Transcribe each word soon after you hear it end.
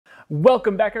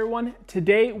Welcome back everyone.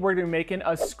 Today we're going to be making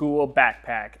a school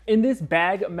backpack. And this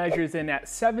bag measures in at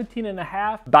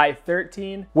 17.5 by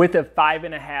 13 with a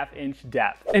 5.5 inch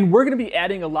depth. And we're going to be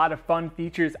adding a lot of fun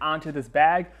features onto this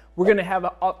bag. We're going to have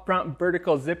an up front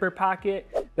vertical zipper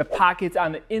pocket. The pockets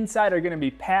on the inside are going to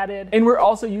be padded. And we're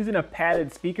also using a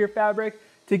padded speaker fabric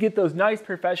to get those nice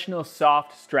professional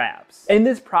soft straps. And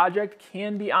this project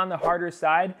can be on the harder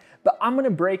side, but I'm going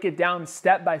to break it down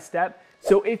step by step.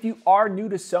 So if you are new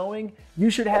to sewing, you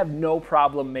should have no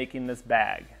problem making this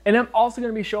bag. And I'm also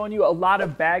going to be showing you a lot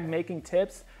of bag making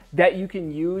tips that you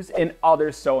can use in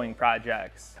other sewing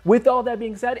projects. With all that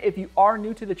being said, if you are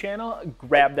new to the channel,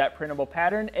 grab that printable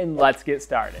pattern and let's get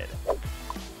started.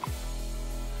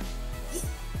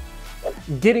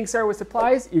 Getting started with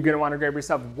supplies, you're going to want to grab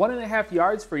yourself 1.5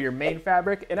 yards for your main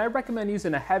fabric, and I recommend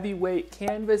using a heavyweight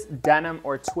canvas, denim,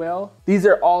 or twill. These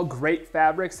are all great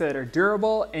fabrics that are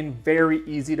durable and very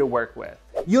easy to work with.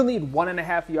 You'll need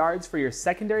 1.5 yards for your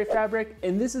secondary fabric,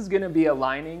 and this is going to be a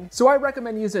lining. So I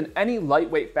recommend using any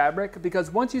lightweight fabric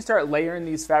because once you start layering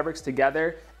these fabrics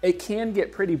together, it can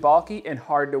get pretty bulky and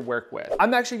hard to work with.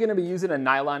 I'm actually going to be using a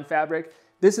nylon fabric.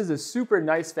 This is a super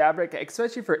nice fabric,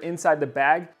 especially for inside the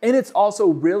bag, and it's also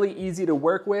really easy to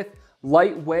work with,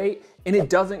 lightweight, and it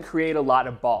doesn't create a lot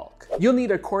of bulk. You'll need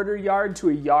 1/4 yard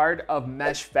to a yard of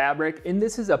mesh fabric, and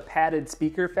this is a padded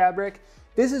speaker fabric.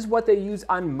 This is what they use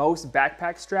on most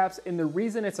backpack straps, and the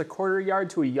reason it's 1/4 yard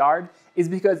to a yard is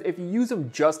because if you use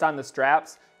them just on the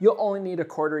straps, you'll only need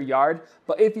 1/4 yard,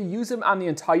 but if you use them on the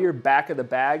entire back of the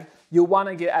bag, you'll want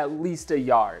to get at least a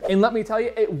yard. And let me tell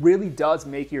you, it really does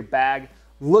make your bag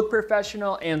look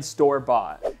professional and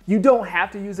store-bought. You don't have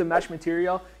to use a mesh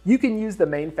material. You can use the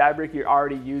main fabric you're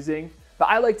already using, but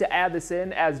I like to add this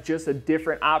in as just a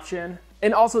different option.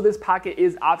 And also this pocket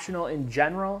is optional in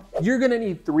general. You're gonna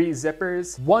need 3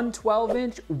 zippers, one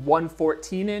 12-inch, one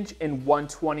 14-inch, and one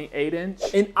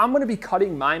 28-inch. And I'm gonna be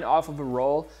cutting mine off of a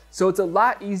roll, so it's a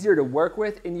lot easier to work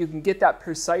with and you can get that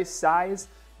precise size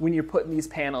when you're putting these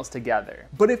panels together.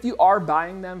 But if you are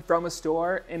buying them from a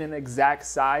store in an exact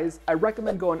size, I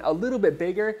recommend going a little bit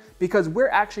bigger because we're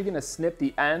actually gonna snip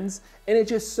the ends and it's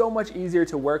just so much easier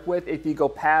to work with if you go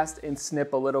past and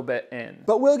snip a little bit in.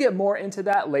 But we'll get more into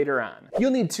that later on. You'll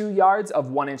need 2 yards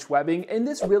of 1-inch webbing, and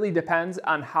this really depends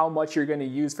on how much you're gonna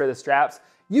use for the straps.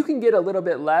 You can get a little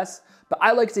bit less, but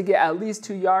I like to get at least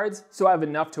 2 yards so I have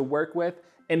enough to work with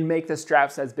and make the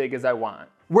straps as big as I want.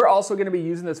 We're also going to be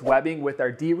using this webbing with our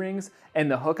D-rings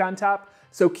and the hook on top,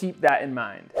 so keep that in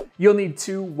mind. You'll need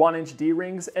 2 1-inch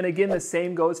D-rings, and again, the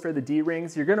same goes for the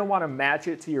D-rings. You're going to want to match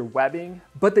it to your webbing,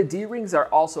 but the D-rings are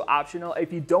also optional.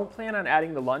 If you don't plan on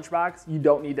adding the lunchbox, you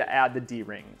don't need to add the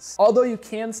D-rings. Although you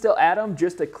can still add them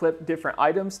just to clip different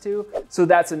items to, so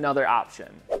that's another option.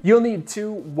 You'll need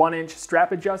 2 1-inch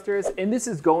strap adjusters, and this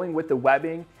is going with the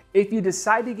webbing. If you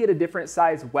decide to get a different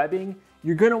size webbing,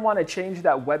 you're going to want to change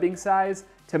that webbing size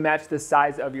to match the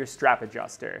size of your strap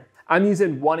adjuster. I'm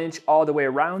using 1-inch all the way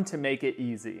around to make it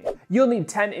easy. You'll need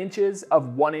 10 inches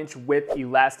of 1-inch width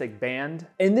elastic band.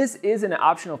 And this is an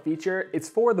optional feature. It's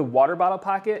for the water bottle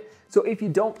pocket. So if you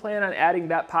don't plan on adding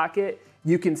that pocket,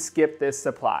 you can skip this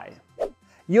supply.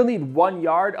 You'll need 1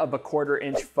 yard of 1/4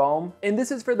 inch foam, and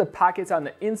this is for the pockets on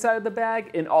the inside of the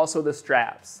bag and also the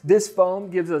straps. This foam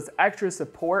gives us extra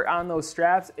support on those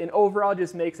straps and overall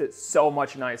just makes it so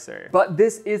much nicer. But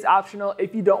this is optional.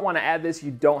 If you don't want to add this,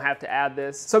 you don't have to add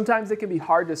this. Sometimes it can be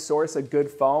hard to source a good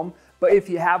foam, but if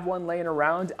you have one laying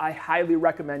around, I highly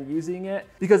recommend using it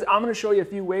because I'm going to show you a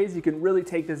few ways you can really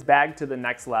take this bag to the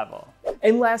next level.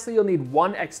 And lastly, you'll need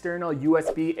 1 external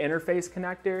USB interface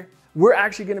connector. We're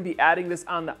actually going to be adding this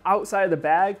on the outside of the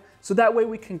bag, so that way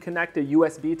we can connect a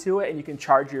USB to it and you can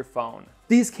charge your phone.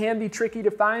 These can be tricky to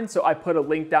find, so I put a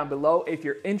link down below if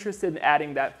you're interested in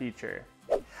adding that feature.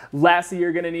 Lastly,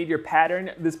 you're going to need your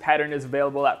pattern. This pattern is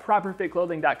available at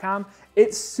properfitclothing.com.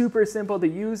 It's super simple to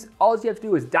use. All you have to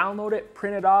do is download it,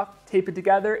 print it off, tape it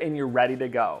together, and you're ready to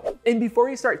go. And before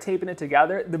you start taping it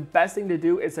together, the best thing to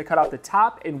do is to cut off the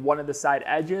top and one of the side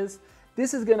edges.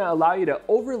 This is going to allow you to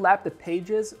overlap the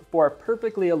pages for a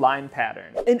perfectly aligned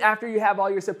pattern. And after you have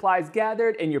all your supplies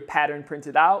gathered and your pattern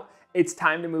printed out, it's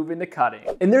time to move into cutting.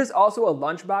 And there's also a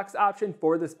lunchbox option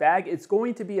for this bag. It's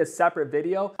going to be a separate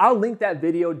video. I'll link that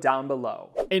video down below.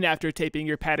 And after taping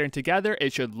your pattern together,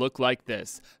 it should look like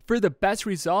this. For the best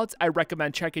results, I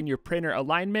recommend checking your printer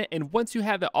alignment, and once you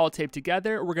have it all taped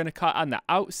together, we're gonna cut on the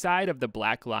outside of the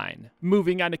black line.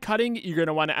 Moving on to cutting, you're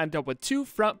gonna wanna end up with 2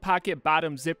 front pocket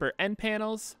bottom zipper end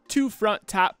panels, 2 front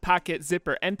top pocket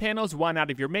zipper end panels, one out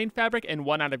of your main fabric and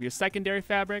one out of your secondary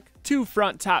fabric, 2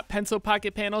 front top pencil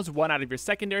pocket panels, one out of your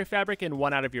secondary fabric and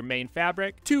one out of your main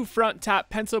fabric. 2 front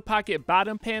top pencil pocket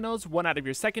bottom panels, one out of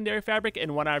your secondary fabric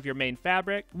and one out of your main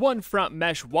fabric. 1 front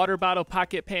mesh water bottle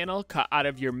pocket panel cut out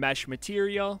of your mesh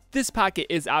material. This pocket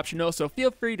is optional, so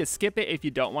feel free to skip it if you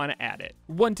don't want to add it.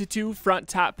 1 to 2 front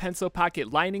top pencil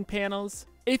pocket lining panels.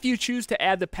 If you choose to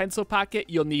add the pencil pocket,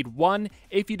 you'll need 1.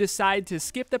 If you decide to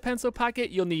skip the pencil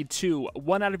pocket, you'll need 2,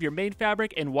 one out of your main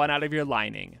fabric and one out of your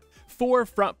lining. 4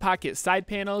 front pocket side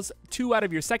panels, 2 out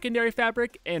of your secondary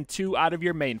fabric and 2 out of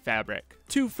your main fabric.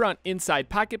 2 front inside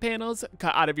pocket panels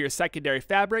cut out of your secondary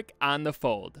fabric on the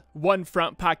fold. 1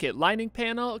 front pocket lining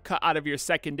panel cut out of your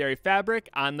secondary fabric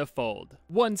on the fold.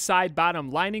 1 side bottom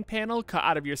lining panel cut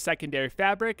out of your secondary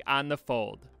fabric on the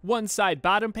fold. 1 side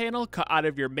bottom panel cut out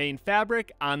of your main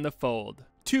fabric on the fold.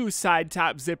 2 side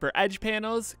top zipper edge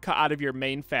panels cut out of your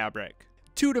main fabric.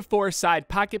 2 to 4 side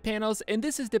pocket panels, and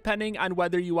this is depending on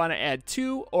whether you want to add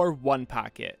 2 or 1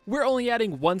 pocket. We're only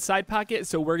adding 1 side pocket,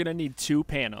 so we're going to need 2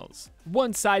 panels.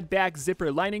 1 side back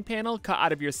zipper lining panel cut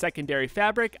out of your secondary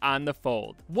fabric on the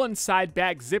fold. 1 side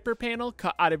back zipper panel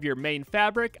cut out of your main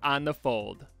fabric on the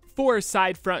fold. 4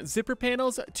 side front zipper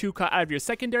panels, 2 cut out of your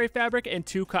secondary fabric and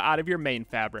 2 cut out of your main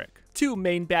fabric. 2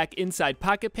 main back inside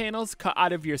pocket panels cut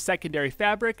out of your secondary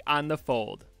fabric on the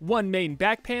fold. 1 main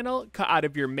back panel cut out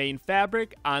of your main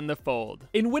fabric on the fold.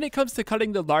 And when it comes to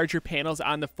cutting the larger panels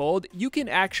on the fold, you can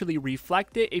actually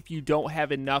reflect it if you don't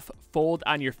have enough fold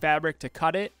on your fabric to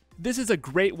cut it. This is a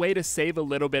great way to save a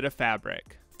little bit of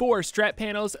fabric. 4 strap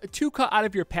panels, 2 cut out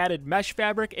of your padded mesh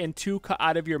fabric and 2 cut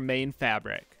out of your main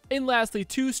fabric. And lastly,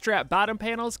 2 strap bottom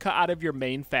panels cut out of your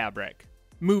main fabric.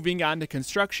 Moving on to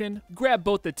construction, grab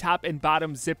both the top and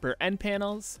bottom zipper end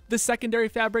panels, the secondary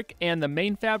fabric and the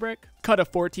main fabric. Cut a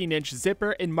 14-inch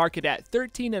zipper and mark it at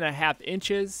 13.5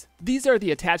 inches. These are the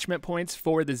attachment points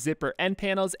for the zipper end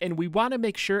panels, and we want to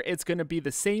make sure it's going to be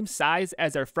the same size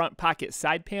as our front pocket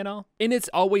side panel. And it's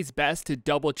always best to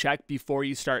double check before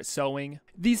you start sewing.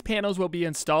 These panels will be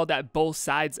installed at both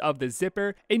sides of the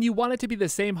zipper, and you want it to be the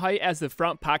same height as the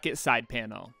front pocket side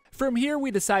panel. From here,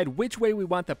 we decide which way we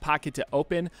want the pocket to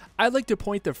open. I like to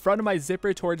point the front of my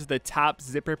zipper towards the top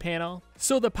zipper panel,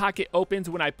 so the pocket opens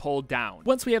when I pull down.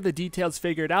 Once we have the details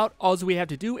figured out, all we have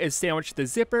to do is sandwich the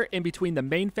zipper in between the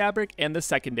main fabric and the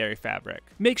secondary fabric.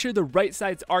 Make sure the right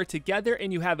sides are together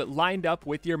and you have it lined up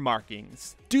with your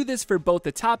markings. Do this for both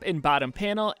the top and bottom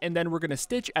panel, and then we're going to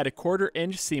stitch at a 1/4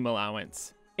 inch seam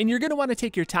allowance. And you're going to want to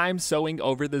take your time sewing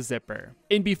over the zipper.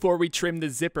 And before we trim the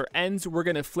zipper ends, we're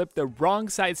going to flip the wrong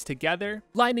sides together,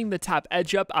 lining the top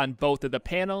edge up on both of the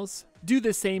panels. Do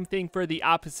the same thing for the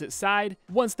opposite side.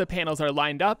 Once the panels are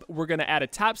lined up, we're going to add a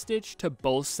top stitch to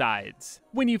both sides.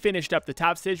 When you finished up the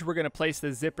top stitch, we're going to place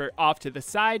the zipper off to the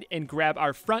side and grab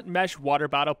our front mesh water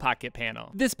bottle pocket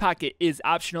panel. This pocket is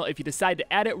optional. If you decide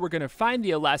to add it, we're going to find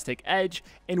the elastic edge,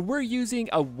 and we're using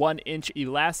a 1-inch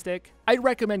elastic. I'd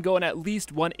recommend going at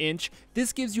least 1 inch.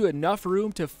 This gives you enough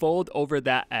room to fold over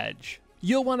that edge.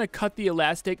 You'll want to cut the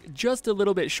elastic just a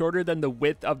little bit shorter than the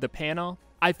width of the panel.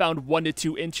 I found 1 to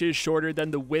 2 inches shorter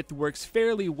than the width works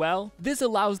fairly well. This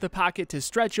allows the pocket to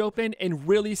stretch open and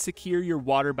really secure your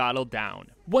water bottle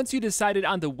down. Once you decided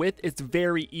on the width, it's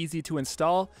very easy to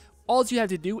install. All you have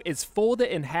to do is fold it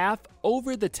in half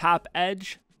over the top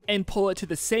edge and pull it to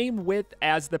the same width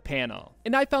as the panel.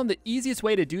 And I found the easiest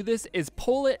way to do this is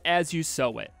pull it as you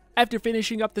sew it. After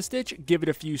finishing up the stitch, give it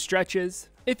a few stretches.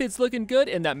 If it's looking good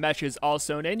and that mesh is all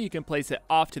sewn in, you can place it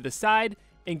off to the side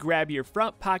and grab your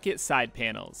front pocket side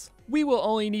panels. We will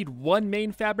only need 1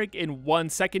 main fabric and 1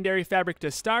 secondary fabric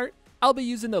to start. I'll be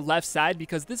using the left side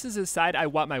because this is the side I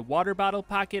want my water bottle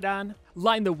pocket on.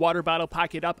 Line the water bottle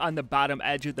pocket up on the bottom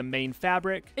edge of the main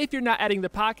fabric. If you're not adding the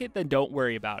pocket, then don't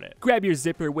worry about it. Grab your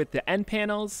zipper with the end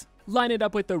panels. Line it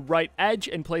up with the right edge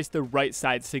and place the right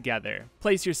sides together.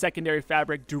 Place your secondary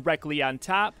fabric directly on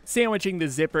top, sandwiching the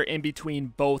zipper in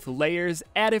between both layers.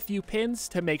 Add a few pins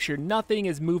to make sure nothing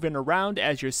is moving around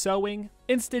as you're sewing,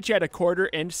 and stitch at a 1/4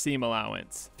 inch seam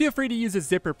allowance. Feel free to use a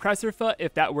zipper presser foot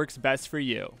if that works best for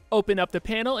you. Open up the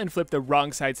panel and flip the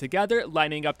wrong sides together,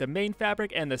 lining up the main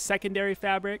fabric and the secondary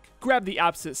fabric. Grab the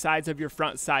opposite sides of your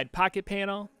front side pocket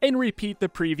panel and repeat the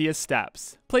previous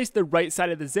steps. Place the right side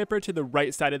of the zipper to the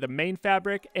right side of the main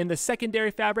fabric and the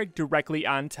secondary fabric directly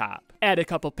on top. Add a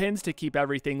couple pins to keep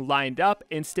everything lined up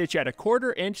and stitch at a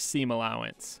 1/4 inch seam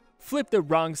allowance. Flip the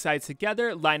wrong sides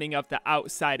together, lining up the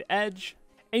outside edge.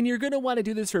 And you're going to want to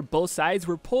do this for both sides.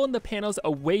 We're pulling the panels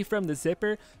away from the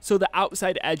zipper so the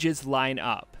outside edges line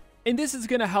up. And this is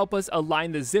going to help us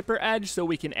align the zipper edge so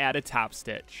we can add a top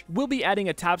stitch. We'll be adding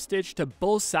a top stitch to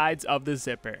both sides of the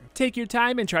zipper. Take your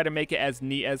time and try to make it as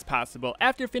neat as possible.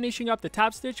 After finishing up the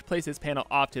top stitch, place this panel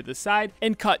off to the side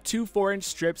and cut 2 4-inch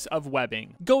strips of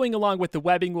webbing. Going along with the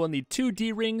webbing, we'll need 2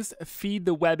 D-rings. Feed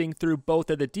the webbing through both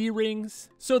of the D-rings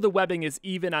so the webbing is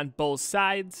even on both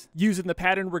sides. Using the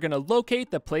pattern, we're going to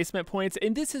locate the placement points,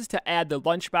 and this is to add the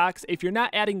lunchbox. If you're not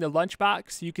adding the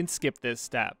lunchbox, you can skip this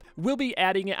step. We'll be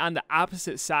adding it on the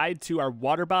opposite side to our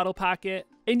water bottle pocket,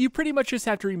 and you pretty much just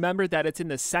have to remember that it's in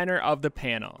the center of the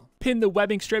panel. Pin the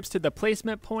webbing strips to the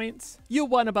placement points. You'll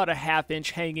want about a 1/2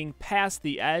 inch hanging past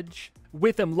the edge.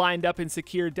 With them lined up and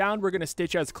secured down, we're going to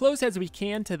stitch as close as we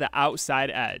can to the outside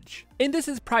edge. And this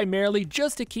is primarily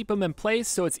just to keep them in place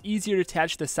so it's easier to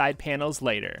attach the side panels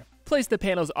later. Place the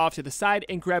panels off to the side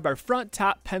and grab our front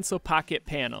top pencil pocket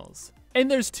panels. And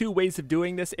there's 2 ways of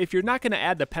doing this. If you're not going to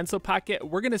add the pencil pocket,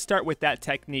 we're going to start with that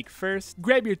technique first.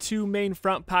 Grab your 2 main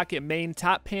front pocket main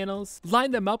top panels,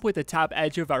 line them up with the top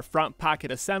edge of our front pocket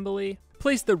assembly.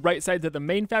 Place the right sides of the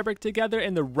main fabric together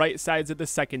and the right sides of the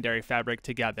secondary fabric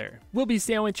together. We'll be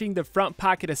sandwiching the front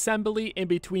pocket assembly in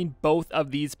between both of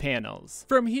these panels.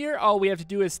 From here, all we have to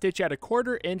do is stitch at a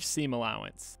 1/4 inch seam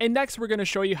allowance. And next, we're going to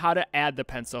show you how to add the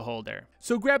pencil holder.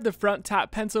 So grab the front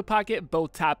top pencil pocket,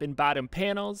 both top and bottom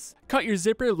panels. Cut your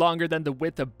zipper longer than the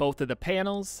width of both of the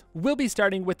panels. We'll be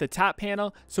starting with the top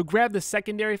panel, so grab the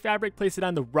secondary fabric, place it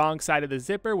on the wrong side of the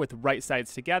zipper with right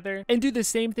sides together, and do the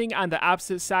same thing on the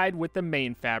opposite side with the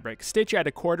main fabric. Stitch at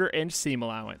a 1/4 inch seam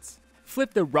allowance.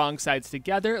 Flip the wrong sides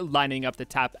together, lining up the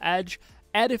top edge.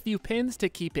 Add a few pins to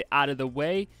keep it out of the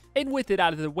way, and with it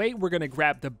out of the way, we're going to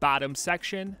grab the bottom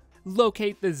section,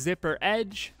 locate the zipper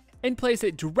edge, and place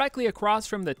it directly across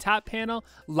from the top panel,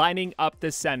 lining up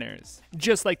the centers.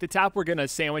 Just like the top, we're going to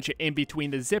sandwich it in between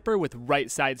the zipper with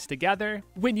right sides together.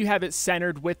 When you have it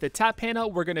centered with the top panel,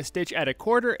 we're going to stitch at a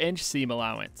 1/4 inch seam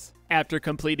allowance. After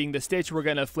completing the stitch, we're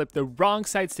going to flip the wrong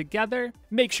sides together.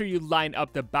 Make sure you line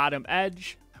up the bottom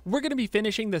edge. We're going to be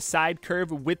finishing the side curve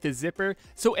with the zipper,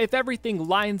 so if everything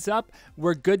lines up,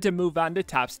 we're good to move on to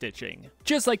top stitching.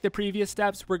 Just like the previous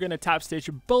steps, we're going to top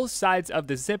stitch both sides of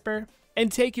the zipper. And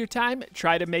take your time,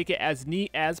 try to make it as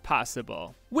neat as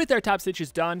possible. With our top stitches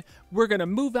done, we're going to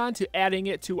move on to adding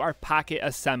it to our pocket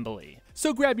assembly.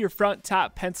 So grab your front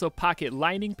top pencil pocket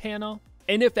lining panel,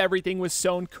 and if everything was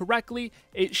sewn correctly,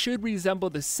 it should resemble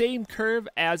the same curve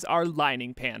as our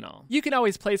lining panel. You can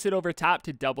always place it over top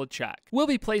to double check. We'll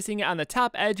be placing it on the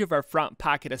top edge of our front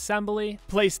pocket assembly.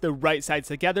 Place the right sides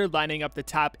together, lining up the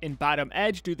top and bottom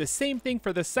edge. Do the same thing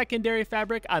for the secondary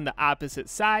fabric on the opposite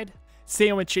side.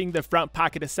 Sandwiching the front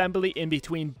pocket assembly in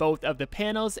between both of the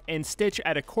panels and stitch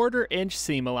at a 1/4 inch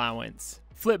seam allowance.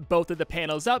 Flip both of the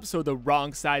panels up so the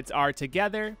wrong sides are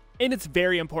together. And it's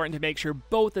very important to make sure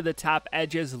both of the top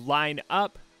edges line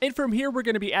up. And from here, we're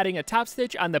going to be adding a top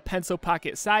stitch on the pencil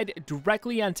pocket side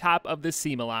directly on top of the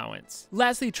seam allowance.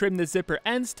 Lastly, trim the zipper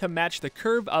ends to match the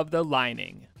curve of the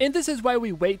lining. And this is why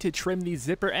we wait to trim these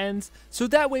zipper ends, so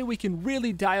that way we can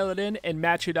really dial it in and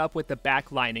match it up with the back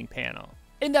lining panel.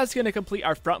 And that's going to complete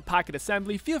our front pocket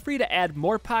assembly. Feel free to add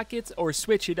more pockets or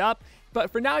switch it up, but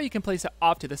for now you can place it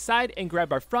off to the side and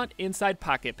grab our front inside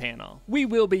pocket panel. We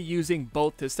will be using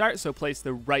both to start, so place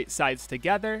the right sides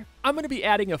together. I'm going to be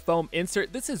adding a foam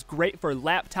insert. This is great for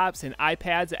laptops and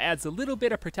iPads. It adds a little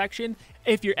bit of protection.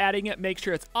 If you're adding it, make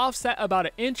sure it's offset about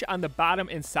 1 inch on the bottom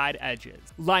and side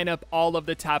edges. Line up all of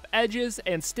the top edges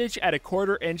and stitch at a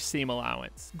 1/4 inch seam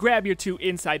allowance. Grab your 2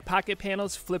 inside pocket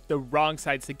panels, flip the wrong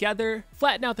sides together,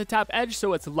 flatten out the top edge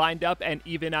so it's lined up and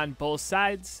even on both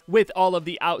sides. With all of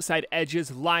the outside edges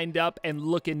lined up and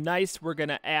looking nice, we're going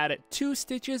to add 2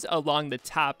 stitches along the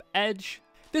top edge.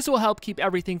 This will help keep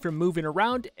everything from moving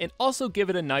around and also give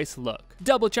it a nice look.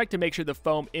 Double check to make sure the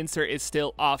foam insert is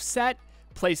still offset.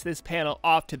 Place this panel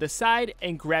off to the side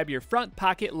and grab your front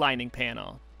pocket lining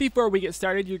panel. Before we get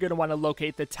started, you're going to want to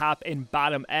locate the top and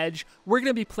bottom edge. We're going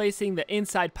to be placing the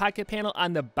inside pocket panel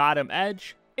on the bottom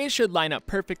edge. It should line up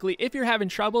perfectly. If you're having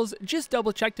troubles, just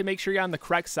double check to make sure you're on the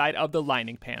correct side of the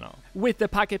lining panel. With the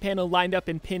pocket panel lined up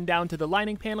and pinned down to the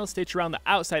lining panel, stitch around the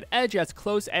outside edge as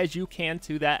close as you can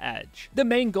to that edge. The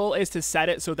main goal is to set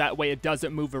it so that way it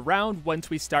doesn't move around once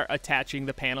we start attaching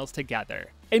the panels together.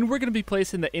 And we're going to be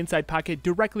placing the inside pocket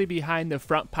directly behind the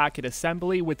front pocket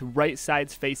assembly with right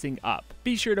sides facing up.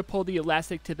 Be sure to pull the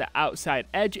elastic to the outside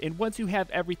edge, and once you have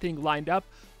everything lined up,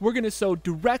 we're going to sew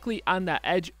directly on that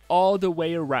edge all the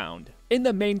way around. And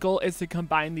the main goal is to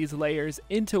combine these layers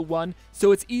into one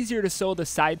so it's easier to sew the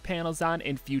side panels on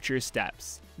in future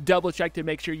steps. Double check to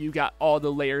make sure you got all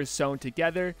the layers sewn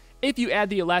together. If you add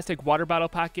the elastic water bottle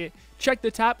pocket, check the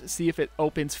top, see if it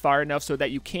opens far enough so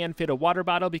that you can fit a water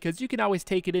bottle, because you can always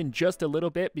take it in just a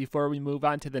little bit before we move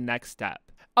on to the next step.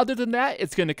 Other than that,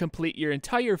 it's going to complete your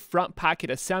entire front pocket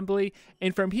assembly,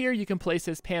 and from here you can place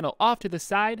this panel off to the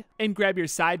side and grab your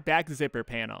side back zipper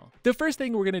panel. The first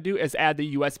thing we're going to do is add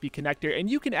the USB connector, and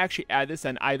you can actually add this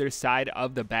on either side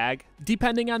of the bag.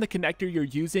 Depending on the connector you're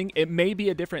using, it may be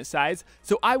a different size,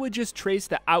 so I would just trace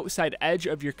the outside edge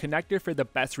of your connector for the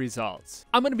best results.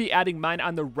 I'm going to be adding mine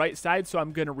on the right side, so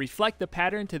I'm going to reflect the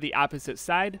pattern to the opposite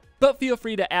side, but feel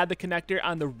free to add the connector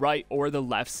on the right or the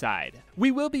left side.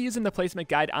 We will be using the placement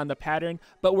guide on the pattern,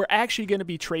 but we're actually going to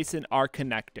be tracing our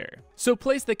connector. So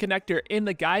place the connector in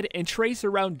the guide and trace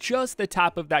around just the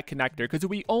top of that connector, because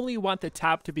we only want the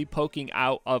top to be poking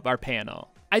out of our panel.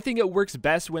 I think it works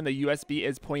best when the USB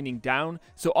is pointing down,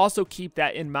 so also keep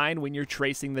that in mind when you're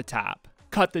tracing the top.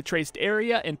 Cut the traced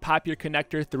area and pop your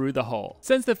connector through the hole.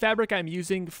 Since the fabric I'm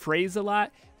using frays a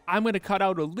lot, I'm going to cut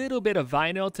out a little bit of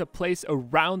vinyl to place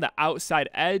around the outside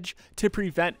edge to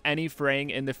prevent any fraying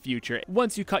in the future.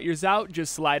 Once you cut yours out,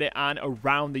 just slide it on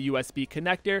around the USB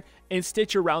connector and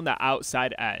stitch around the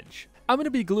outside edge. I'm going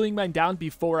to be gluing mine down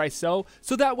before I sew,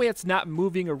 so that way it's not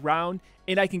moving around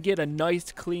and I can get a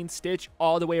nice clean stitch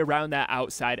all the way around that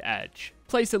outside edge.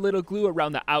 Place a little glue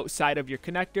around the outside of your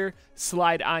connector,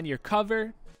 slide on your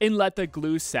cover, and let the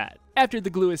glue set. After the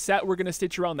glue is set, we're going to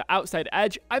stitch around the outside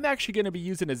edge. I'm actually going to be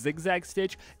using a zigzag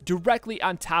stitch directly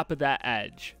on top of that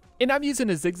edge. And I'm using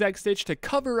a zigzag stitch to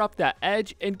cover up that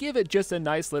edge and give it just a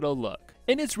nice little look.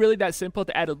 And it's really that simple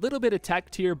to add a little bit of tech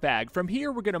to your bag. From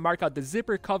here, we're going to mark out the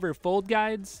zipper cover fold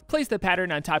guides, place the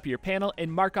pattern on top of your panel,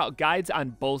 and mark out guides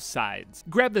on both sides.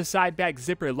 Grab the side back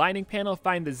zipper lining panel,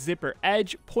 find the zipper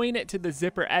edge, point it to the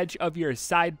zipper edge of your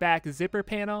side back zipper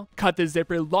panel, cut the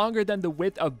zipper longer than the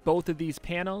width of both of these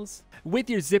panels.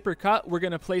 With your zipper cut, we're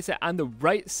going to place it on the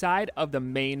right side of the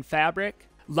main fabric,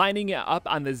 lining it up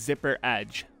on the zipper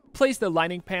edge. Place the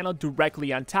lining panel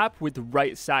directly on top with the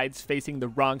right sides facing the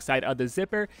wrong side of the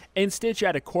zipper and stitch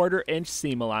at a 1/4 inch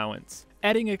seam allowance.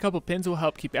 Adding a couple pins will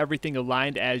help keep everything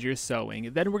aligned as you're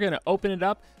sewing. Then we're going to open it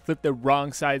up, flip the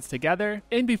wrong sides together,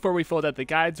 and before we fold out the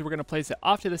guides, we're going to place it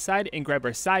off to the side and grab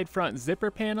our side front zipper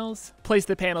panels. Place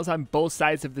the panels on both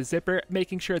sides of the zipper,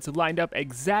 making sure it's lined up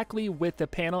exactly with the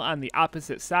panel on the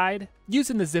opposite side.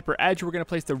 Using the zipper edge, we're going to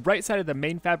place the right side of the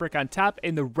main fabric on top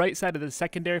and the right side of the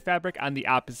secondary fabric on the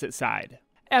opposite side.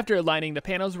 After aligning the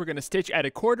panels, we're going to stitch at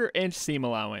a 1/4 inch seam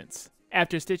allowance.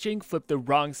 After stitching, flip the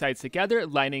wrong sides together,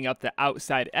 lining up the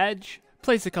outside edge.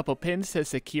 Place a couple pins to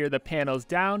secure the panels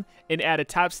down and add a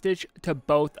top stitch to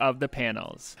both of the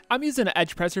panels. I'm using an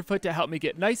edge presser foot to help me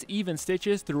get nice even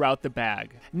stitches throughout the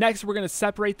bag. Next, we're going to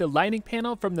separate the lining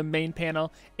panel from the main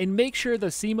panel and make sure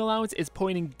the seam allowance is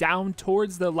pointing down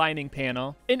towards the lining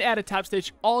panel, and add a top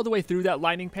stitch all the way through that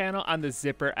lining panel on the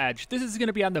zipper edge. This is going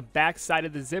to be on the back side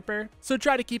of the zipper, so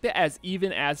try to keep it as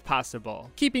even as possible.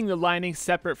 Keeping the lining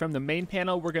separate from the main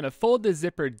panel, we're going to fold the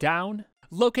zipper down.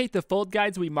 Locate the fold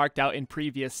guides we marked out in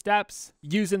previous steps.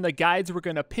 Using the guides, we're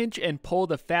going to pinch and pull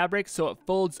the fabric so it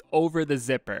folds over the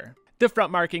zipper. The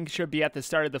front marking should be at the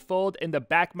start of the fold, and the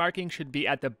back marking should be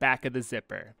at the back of the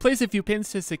zipper. Place a few pins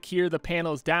to secure the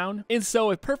panels down, and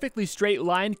sew a perfectly straight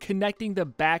line connecting the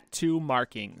back two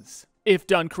markings. If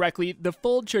done correctly, the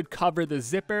fold should cover the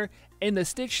zipper, and the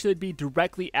stitch should be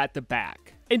directly at the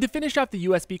back. And to finish off the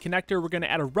USB connector, we're going to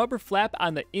add a rubber flap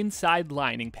on the inside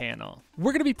lining panel.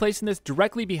 We're going to be placing this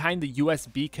directly behind the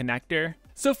USB connector.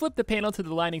 So flip the panel to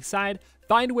the lining side,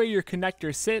 find where your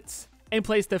connector sits, and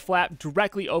place the flap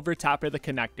directly over top of the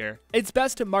connector. It's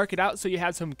best to mark it out so you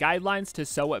have some guidelines to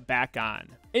sew it back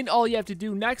on. And all you have to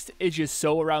do next is just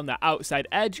sew around the outside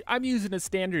edge. I'm using a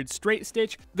standard straight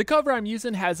stitch. The cover I'm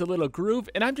using has a little groove,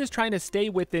 and I'm just trying to stay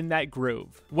within that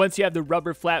groove. Once you have the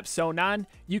rubber flap sewn on,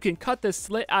 you can cut the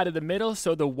slit out of the middle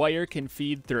so the wire can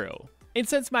feed through. And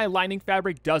since my lining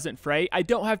fabric doesn't fray, I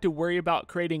don't have to worry about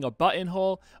creating a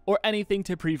buttonhole or anything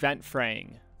to prevent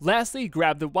fraying. Lastly,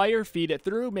 grab the wire, feed it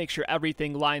through, make sure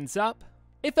everything lines up.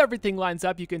 If everything lines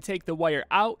up, you can take the wire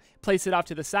out, place it off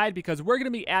to the side because we're going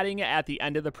to be adding it at the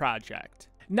end of the project.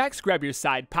 Next, grab your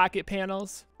side pocket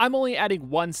panels. I'm only adding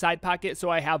one side pocket, so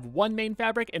I have one main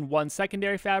fabric and one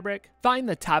secondary fabric. Find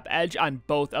the top edge on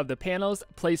both of the panels,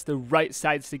 place the right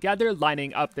sides together,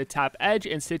 lining up the top edge,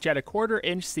 and stitch at a 1/4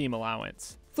 inch seam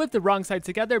allowance. Flip the wrong side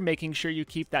together, making sure you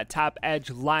keep that top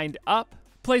edge lined up.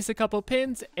 Place a couple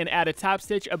pins and add a top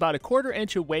stitch about 1/4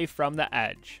 inch away from the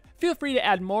edge. Feel free to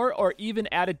add more or even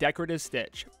add a decorative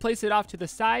stitch. Place it off to the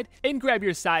side and grab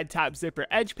your side top zipper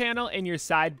edge panel and your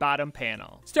side bottom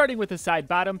panel. Starting with the side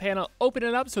bottom panel, open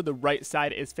it up so the right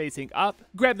side is facing up.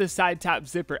 Grab the side top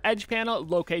zipper edge panel,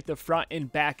 locate the front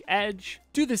and back edge.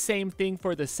 Do the same thing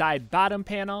for the side bottom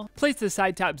panel. Place the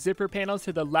side top zipper panels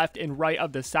to the left and right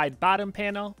of the side bottom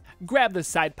panel. Grab the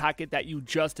side pocket that you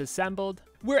just assembled.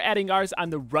 We're adding ours on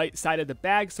the right side of the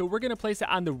bag, so we're going to place it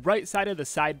on the right side of the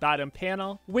side bottom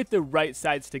panel with the right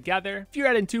sides together. If you're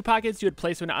adding 2 pockets, you would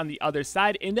place one on the other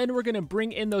side, and then we're going to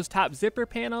bring in those top zipper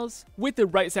panels with the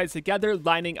right sides together,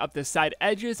 lining up the side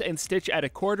edges and stitch at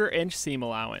 1/4 inch seam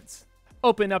allowance.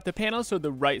 Open up the panel so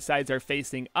the right sides are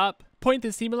facing up. Point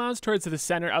the seam allowance towards the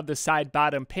center of the side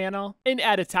bottom panel and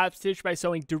add a top stitch by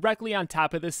sewing directly on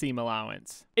top of the seam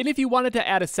allowance. And if you wanted to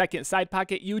add a second side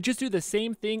pocket, you would just do the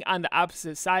same thing on the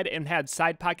opposite side and have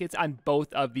side pockets on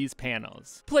both of these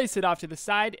panels. Place it off to the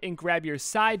side and grab your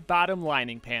side bottom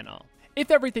lining panel. If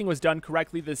everything was done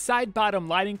correctly, the side bottom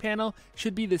lining panel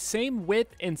should be the same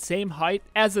width and same height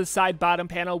as the side bottom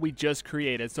panel we just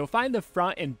created. So find the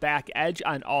front and back edge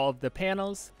on all of the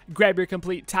panels. Grab your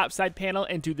complete top side panel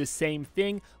and do the same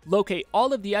thing. Locate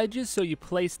all of the edges so you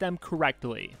place them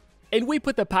correctly. And we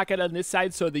put the pocket on this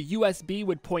side so the USB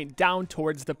would point down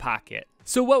towards the pocket.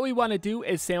 So what we want to do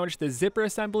is sandwich the zipper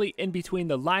assembly in between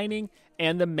the lining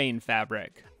and the main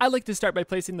fabric. I like to start by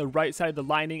placing the right side of the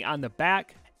lining on the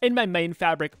back and my main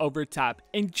fabric over top.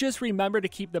 And just remember to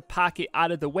keep the pocket out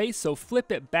of the way, so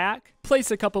flip it back, place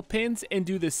a couple pins, and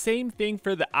do the same thing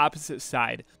for the opposite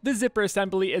side. The zipper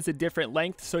assembly is a different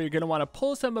length, so you're going to want to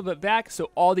pull some of it back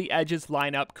so all the edges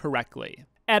line up correctly.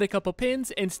 Add a couple pins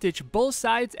and stitch both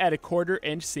sides at 1/4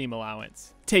 inch seam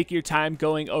allowance. Take your time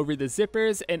going over the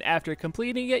zippers, and after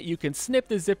completing it, you can snip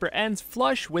the zipper ends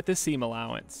flush with the seam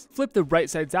allowance. Flip the right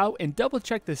sides out and double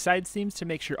check the side seams to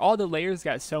make sure all the layers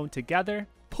got sewn together.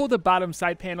 Pull the bottom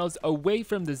side panels away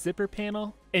from the zipper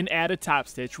panel and add a top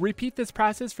stitch. Repeat this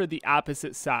process for the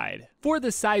opposite side. For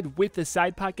the side with the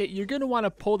side pocket, you're going to want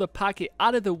to pull the pocket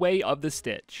out of the way of the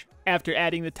stitch. After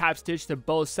adding the top stitch to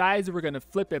both sides, we're going to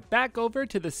flip it back over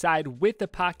to the side with the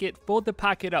pocket, fold the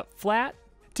pocket up flat.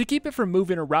 To keep it from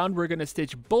moving around, we're going to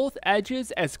stitch both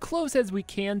edges as close as we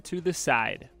can to the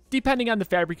side. Depending on the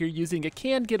fabric you're using, it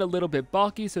can get a little bit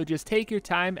bulky, so just take your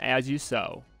time as you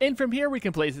sew. And from here, we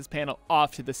can place this panel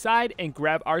off to the side and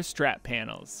grab our strap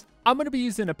panels. I'm going to be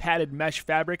using a padded mesh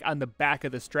fabric on the back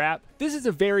of the strap. This is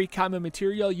a very common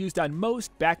material used on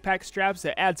most backpack straps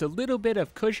that adds a little bit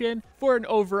of cushion for an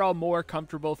overall more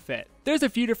comfortable fit. There's a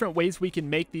few different ways we can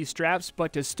make these straps,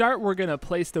 but to start, we're going to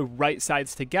place the right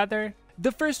sides together.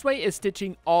 The first way is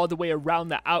stitching all the way around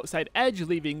the outside edge,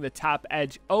 leaving the top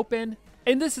edge open.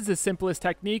 And this is the simplest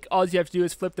technique. All you have to do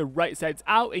is flip the right sides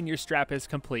out and your strap is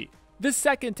complete. The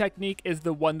second technique is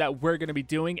the one that we're going to be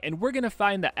doing, and we're going to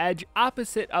find the edge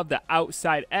opposite of the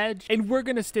outside edge, and we're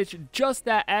going to stitch just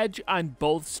that edge on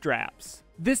both straps.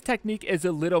 This technique is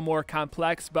a little more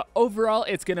complex, but overall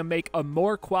it's going to make a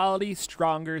more quality,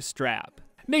 stronger strap.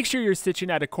 Make sure you're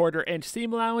stitching at 1/4 inch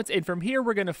seam allowance, and from here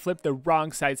we're going to flip the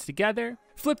wrong sides together.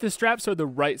 Flip the strap so the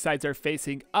right sides are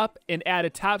facing up and add a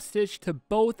top stitch to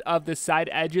both of the side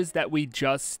edges that we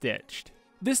just stitched.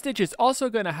 This stitch is also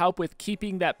going to help with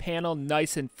keeping that panel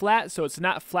nice and flat so it's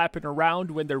not flapping around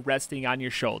when they're resting on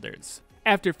your shoulders.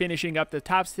 After finishing up the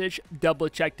top stitch, double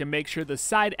check to make sure the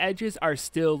side edges are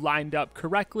still lined up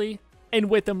correctly. And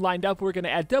with them lined up, we're going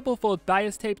to add double fold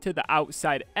bias tape to the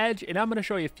outside edge, and I'm going to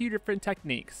show you a few different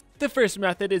techniques. The first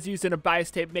method is using a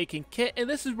bias tape making kit, and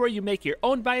this is where you make your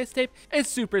own bias tape. It's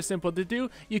super simple to do.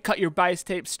 You cut your bias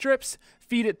tape strips,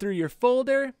 feed it through your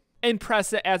folder, and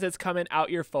press it as it's coming out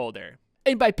your folder.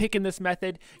 And by picking this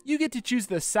method, you get to choose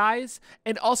the size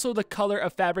and also the color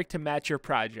of fabric to match your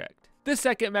project. The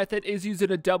second method is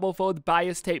using a double fold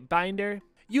bias tape binder.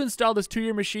 You install this to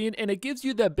your machine and it gives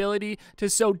you the ability to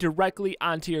sew directly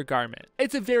onto your garment.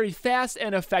 It's a very fast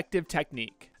and effective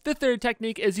technique. The third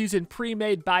technique is using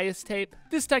pre-made bias tape.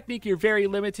 This technique, you're very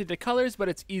limited to colors, but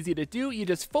it's easy to do. You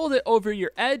just fold it over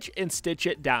your edge and stitch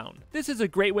it down. This is a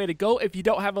great way to go if you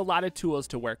don't have a lot of tools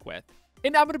to work with.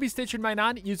 And I'm going to be stitching mine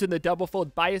on using the double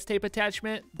fold bias tape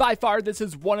attachment. By far, this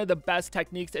is one of the best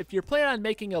techniques if you're planning on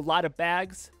making a lot of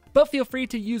bags, but feel free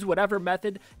to use whatever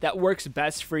method that works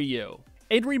best for you.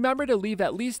 And remember to leave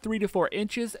at least 3 to 4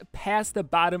 inches past the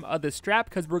bottom of the strap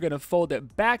because we're going to fold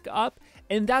it back up,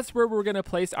 and that's where we're going to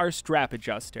place our strap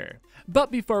adjuster. But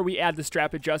before we add the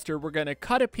strap adjuster, we're going to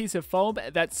cut a piece of foam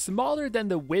that's smaller than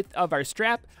the width of our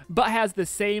strap, but has the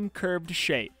same curved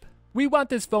shape. We want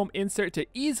this foam insert to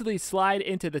easily slide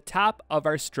into the top of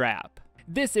our strap.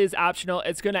 This is optional.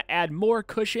 It's going to add more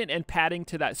cushion and padding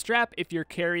to that strap if you're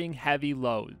carrying heavy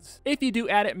loads. If you do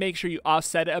add it, make sure you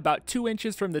offset it about 2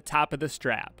 inches from the top of the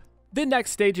strap. The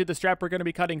next stage of the strap, we're going to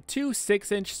be cutting 2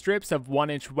 6-inch strips of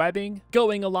 1-inch webbing.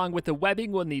 Going along with the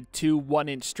webbing, we'll need 2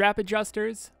 1-inch strap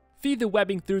adjusters. Feed the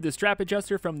webbing through the strap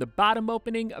adjuster from the bottom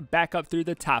opening back up through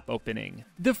the top opening.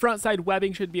 The front side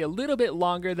webbing should be a little bit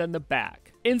longer than the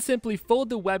back. And simply fold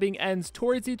the webbing ends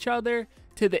towards each other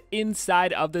to the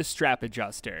inside of the strap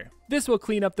adjuster. This will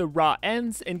clean up the raw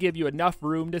ends and give you enough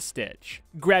room to stitch.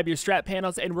 Grab your strap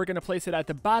panels and we're going to place it at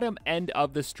the bottom end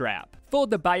of the strap.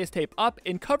 Fold the bias tape up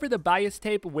and cover the bias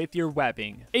tape with your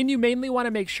webbing. And you mainly want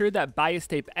to make sure that bias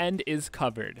tape end is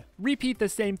covered. Repeat the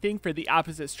same thing for the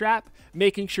opposite strap,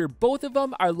 making sure both of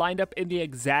them are lined up in the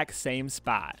exact same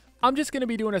spot. I'm just going to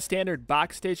be doing a standard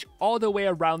box stitch all the way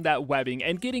around that webbing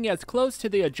and getting as close to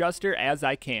the adjuster as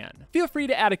I can. Feel free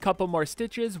to add a couple more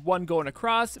stitches, one going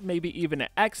across, maybe even an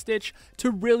X stitch, to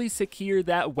really secure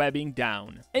that webbing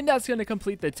down. And that's going to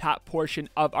complete the top portion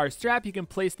of our strap. You can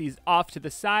place these off to the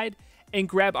side and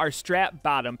grab our strap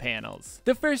bottom panels.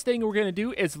 The first thing we're going to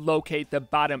do is locate the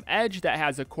bottom edge that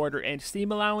has a 1/4 inch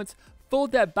seam allowance.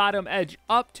 Fold that bottom edge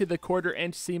up to the 1/4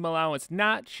 inch seam allowance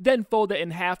notch, then fold it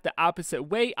in half the opposite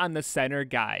way on the center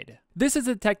guide. This is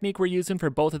a technique we're using for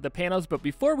both of the panels, but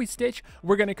before we stitch,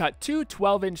 we're going to cut 2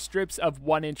 12-inch strips of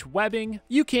 1-inch webbing.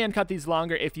 You can cut these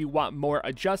longer if you want more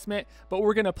adjustment, but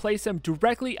we're going to place them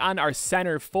directly on our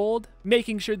center fold,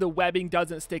 making sure the webbing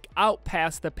doesn't stick out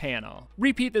past the panel.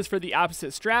 Repeat this for the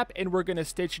opposite strap, and we're going to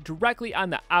stitch directly on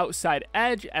the outside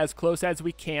edge as close as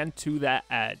we can to that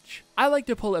edge. I like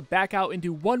to pull it back out and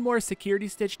do one more security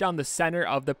stitch down the center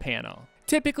of the panel.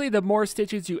 Typically, the more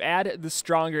stitches you add, the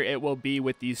stronger it will be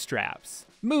with these straps.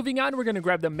 Moving on, we're going to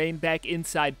grab the main back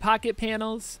inside pocket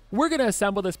panels. We're going to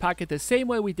assemble this pocket the same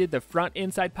way we did the front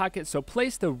inside pocket, so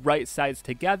place the right sides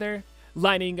together,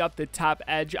 lining up the top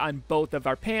edge on both of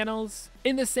our panels.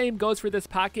 And the same goes for this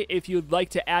pocket. If you'd like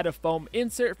to add a foam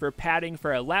insert for padding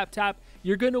for a laptop,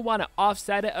 you're going to want to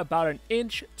offset it about 1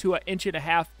 inch to 1.5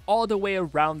 inches all the way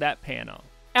around that panel.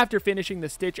 After finishing the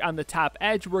stitch on the top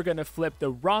edge, we're going to flip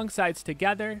the wrong sides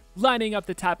together, lining up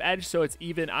the top edge so it's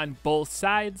even on both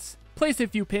sides. Place a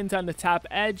few pins on the top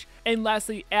edge, and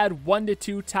lastly, add 1 to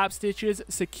 2 top stitches,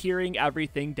 securing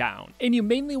everything down. And you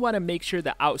mainly want to make sure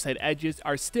the outside edges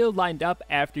are still lined up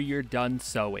after you're done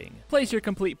sewing. Place your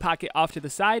complete pocket off to the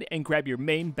side and grab your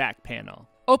main back panel.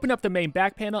 Open up the main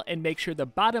back panel and make sure the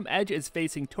bottom edge is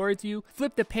facing towards you.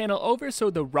 Flip the panel over so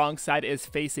the wrong side is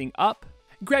facing up.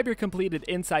 Grab your completed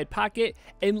inside pocket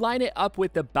and line it up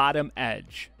with the bottom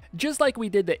edge. Just like we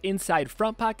did the inside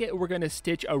front pocket, we're going to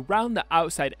stitch around the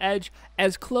outside edge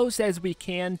as close as we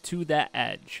can to that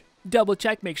edge. Double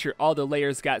check, make sure all the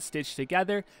layers got stitched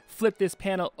together. Flip this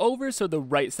panel over so the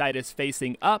right side is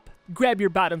facing up. Grab your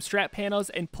bottom strap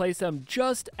panels and place them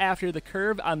just after the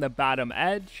curve on the bottom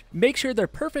edge. Make sure they're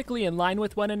perfectly in line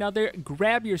with one another.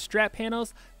 Grab your strap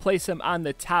panels, place them on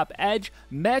the top edge,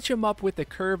 match them up with the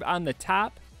curve on the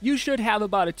top. You should have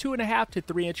about a 2.5 to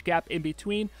 3 inch gap in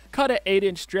between. Cut an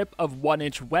 8-inch strip of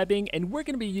 1-inch webbing, and we're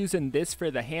going to be using this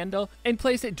for the handle, and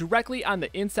place it directly on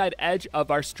the inside edge of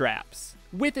our straps.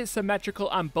 With it symmetrical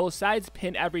on both sides,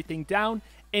 pin everything down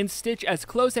and stitch as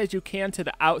close as you can to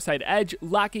the outside edge,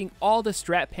 locking all the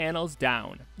strap panels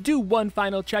down. Do one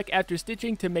final check after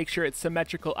stitching to make sure it's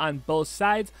symmetrical on both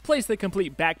sides. Place the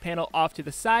complete back panel off to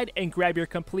the side and grab your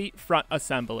complete front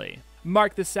assembly.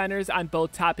 Mark the centers on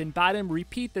both top and bottom.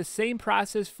 Repeat the same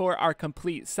process for our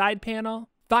complete side panel.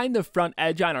 Find the front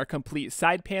edge on our complete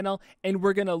side panel, and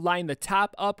we're going to line the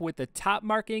top up with the top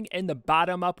marking and the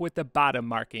bottom up with the bottom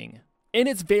marking. And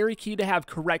it's very key to have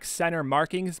correct center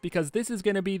markings because this is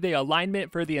going to be the alignment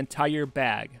for the entire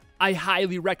bag. I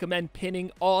highly recommend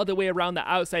pinning all the way around the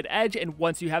outside edge, and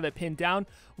once you have it pinned down,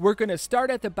 we're going to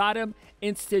start at the bottom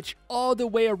and stitch all the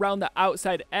way around the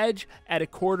outside edge at a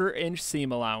 1/4 inch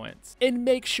seam allowance. And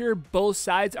make sure both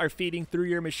sides are feeding through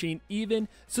your machine even,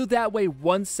 so that way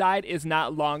one side is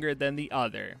not longer than the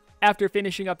other. After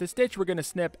finishing up the stitch, we're going to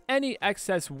snip any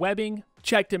excess webbing.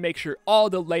 Check to make sure all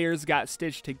the layers got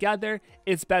stitched together.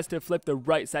 It's best to flip the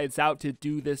right sides out to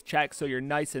do this check so you're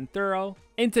nice and thorough.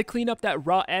 And to clean up that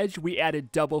raw edge, we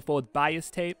added double fold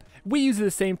bias tape. We use the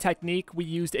same technique we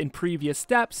used in previous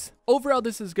steps. Overall,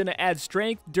 this is going to add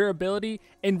strength, durability,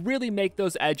 and really make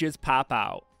those edges pop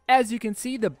out. As you can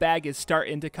see, the bag is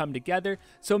starting to come together,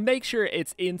 so make sure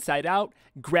it's inside out.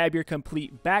 Grab your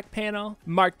complete back panel,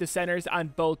 mark the centers on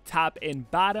both top and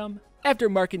bottom. After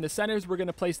marking the centers, we're going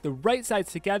to place the right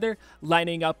sides together,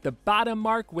 lining up the bottom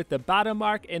mark with the bottom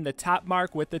mark and the top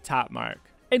mark with the top mark.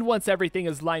 And once everything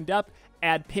is lined up,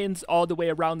 add pins all the way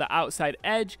around the outside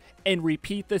edge and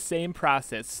repeat the same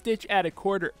process. Stitch at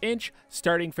 1/4 inch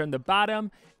starting from the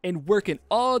bottom and working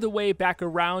all the way back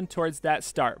around towards that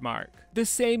start mark. The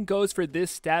same goes for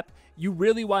this step. You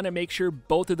really want to make sure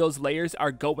both of those layers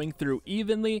are going through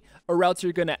evenly, or else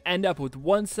you're going to end up with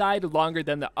one side longer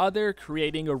than the other,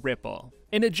 creating a ripple.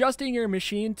 And adjusting your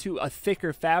machine to a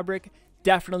thicker fabric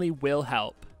definitely will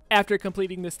help. After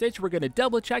completing the stitch, we're going to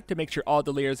double check to make sure all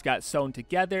the layers got sewn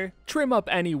together, trim up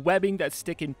any webbing that's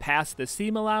sticking past the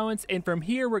seam allowance, and from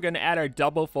here we're going to add our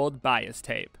double fold bias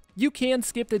tape. You can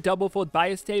skip the double fold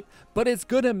bias tape, but it's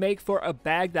going to make for a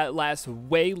bag that lasts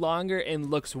way longer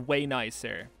and looks way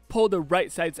nicer. Pull the right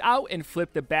sides out and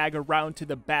flip the bag around to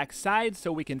the back side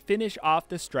so we can finish off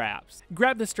the straps.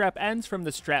 Grab the strap ends from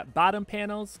the strap bottom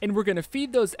panels, and we're going to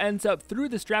feed those ends up through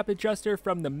the strap adjuster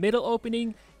from the middle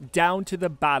opening down to the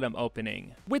bottom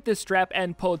opening. With the strap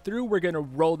end pulled through, we're going to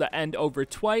roll the end over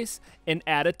twice and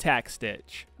add a tack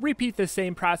stitch. Repeat the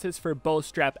same process for both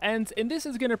strap ends, and this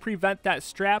is going to prevent that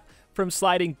strap from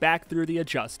sliding back through the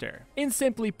adjuster. And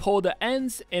simply pull the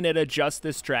ends and it adjusts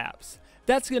the straps.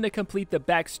 That's going to complete the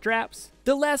back straps.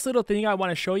 The last little thing I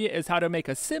want to show you is how to make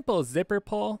a simple zipper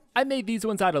pull. I made these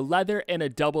ones out of leather and a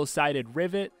double-sided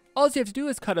rivet. All you have to do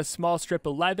is cut a small strip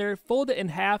of leather, fold it in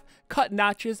half, cut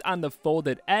notches on the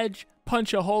folded edge,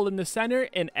 punch a hole in the center,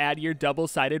 and add your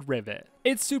double-sided rivet.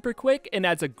 It's super quick and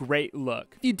adds a great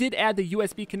look. If you did add the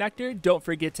USB connector, don't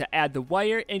forget to add the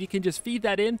wire, and you can just feed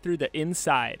that in through the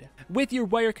inside. With your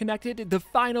wire connected, the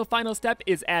final step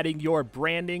is adding your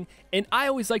branding, and I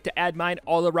always like to add mine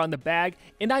all around the bag,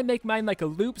 and I make mine like a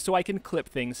loop so I can clip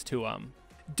things to them.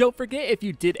 Don't forget, if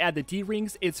you did add the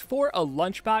D-rings, it's for a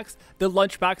lunchbox. The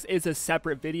lunchbox is a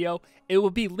separate video. It will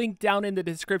be linked down in the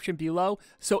description below.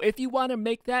 So if you want to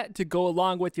make that to go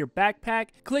along with your backpack,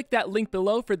 click that link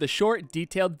below for the short,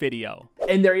 detailed video.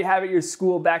 And there you have it, your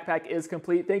school backpack is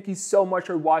complete. Thank you so much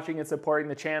for watching and supporting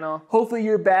the channel. Hopefully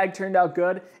your bag turned out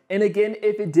good. And again,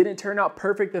 if it didn't turn out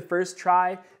perfect the first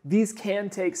try, these can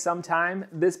take some time.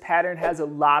 This pattern has a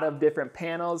lot of different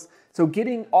panels, so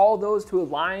getting all those to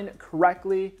align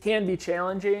correctly can be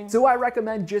challenging. So I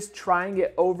recommend just trying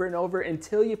it over and over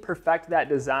until you perfect that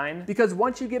design, because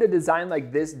once you get a design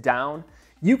like this down,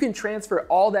 you can transfer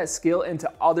all that skill into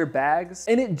other bags,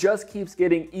 and it just keeps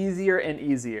getting easier and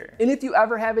easier. And if you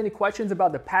ever have any questions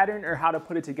about the pattern or how to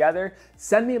put it together,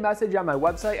 send me a message on my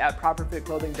website at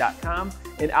properfitclothing.com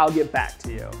and I'll get back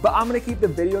to you. But I'm gonna keep the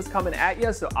videos coming at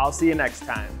you, so I'll see you next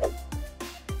time.